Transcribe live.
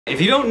If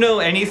you don't know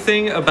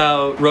anything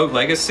about Rogue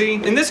Legacy,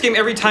 in this game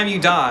every time you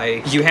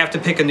die, you have to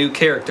pick a new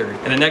character.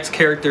 And the next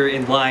character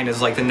in line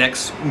is like the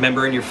next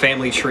member in your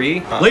family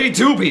tree. Lady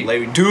Doobie!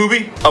 Lady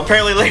Doobie?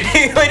 Apparently Lady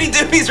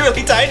Doobie's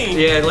really tiny.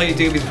 Yeah, Lady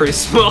Doobie's pretty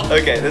small.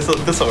 Okay,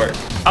 this'll work.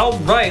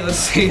 Alright, let's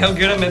see how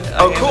good I'm at.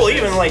 Oh cool,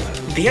 even like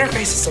the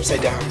interface is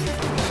upside down.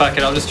 Fuck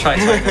it, I'll just try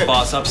fighting the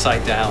boss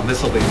upside down.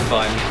 This'll be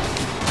fun.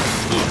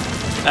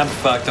 I'm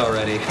fucked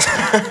already.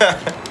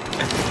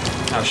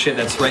 Oh shit,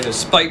 that's right, there's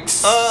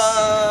spikes.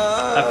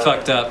 I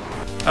fucked up.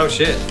 Oh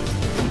shit.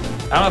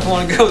 I don't know if I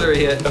want to go there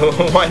yet.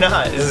 Why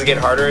not? Does it get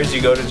harder as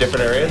you go to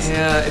different areas?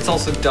 Yeah, it's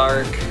also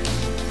dark.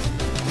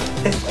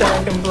 It's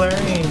dark and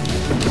blurry.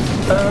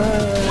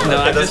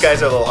 No, okay, those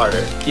guys are a little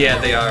harder. Yeah,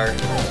 they are.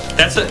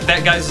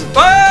 That guy's.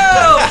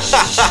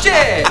 Oh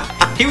shit!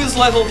 He was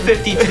level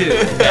 52.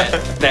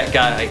 That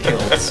guy I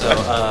killed. So,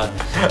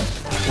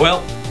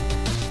 well.